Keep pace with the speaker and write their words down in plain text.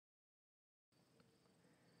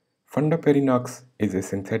Fondaparinux is a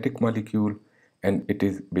synthetic molecule and it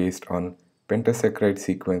is based on pentasaccharide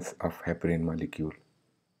sequence of heparin molecule.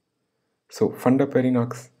 So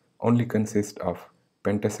Fondaparinux only consists of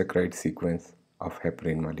pentasaccharide sequence of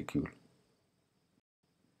heparin molecule.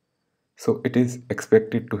 So it is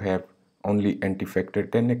expected to have only anti-factor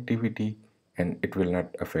X activity and it will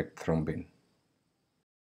not affect thrombin.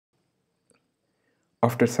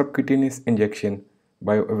 After subcutaneous injection,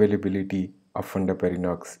 bioavailability of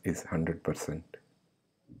Fondaparinux is 100%.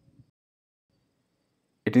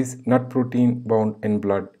 It is not protein bound in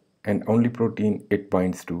blood and only protein it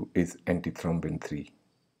binds to is antithrombin 3.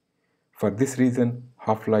 For this reason,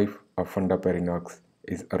 half-life of Fondaparinux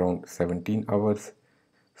is around 17 hours,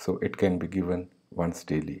 so it can be given once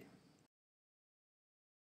daily.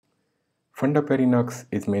 Fondaparinux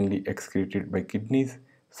is mainly excreted by kidneys,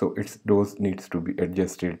 so its dose needs to be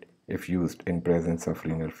adjusted if used in presence of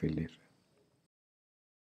renal failure.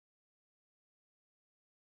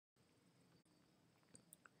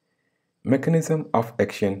 Mechanism of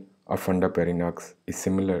action of Fondaparinux is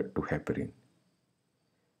similar to heparin.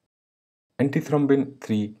 Antithrombin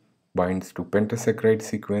 3 binds to pentasaccharide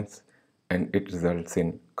sequence and it results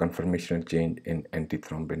in conformational change in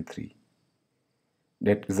antithrombin 3.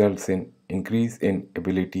 That results in increase in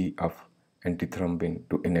ability of antithrombin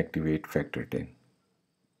to inactivate factor X.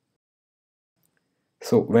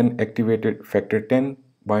 So when activated factor X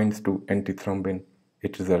binds to antithrombin,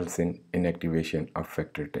 it results in inactivation of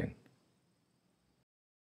factor X.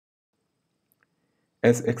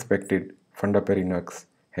 As expected, Fondaparinux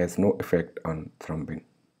has no effect on thrombin.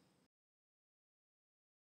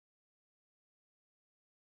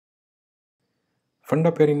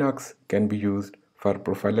 Fondaparinux can be used for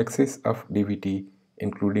prophylaxis of DVT,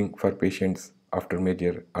 including for patients after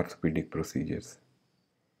major orthopedic procedures.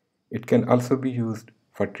 It can also be used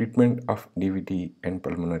for treatment of DVT and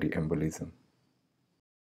pulmonary embolism.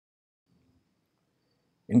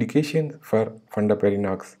 Indications for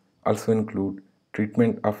Fondaparinux also include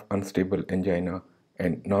treatment of unstable angina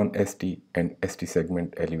and non-ST and ST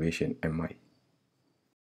segment elevation MI.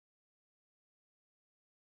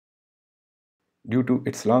 Due to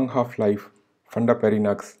its long half-life,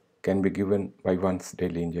 Fondaparinux can be given by once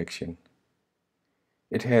daily injection.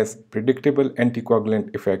 It has predictable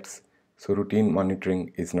anticoagulant effects, so routine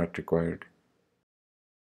monitoring is not required.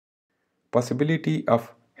 Possibility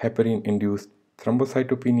of heparin-induced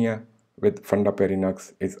thrombocytopenia with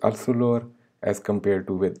Fondaparinux is also lower as compared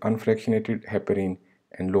to with unfractionated heparin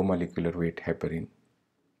and low molecular weight heparin.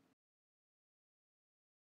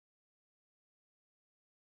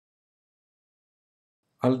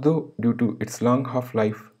 Although due to its long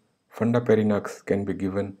half-life, Fondaparinux can be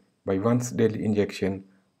given by once daily injection,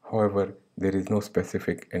 however, there is no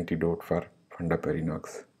specific antidote for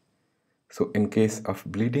Fondaparinux. So in case of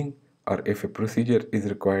bleeding or if a procedure is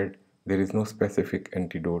required, there is no specific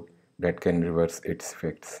antidote that can reverse its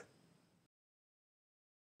effects.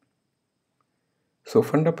 So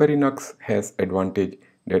Fondaparinux has advantage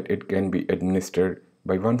that it can be administered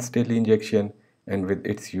by once daily injection, and with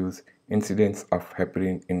its use, incidence of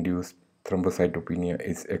heparin-induced thrombocytopenia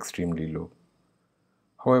is extremely low.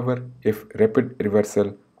 However, if rapid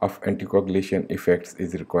reversal of anticoagulation effects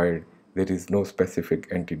is required, there is no specific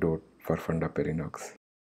antidote for Fondaparinux.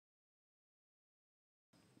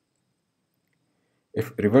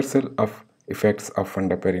 If reversal of effects of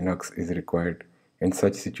Fondaparinux is required, in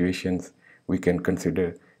such situations, we can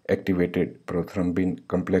consider activated prothrombin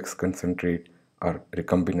complex concentrate or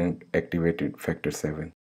recombinant activated factor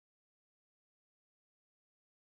VII.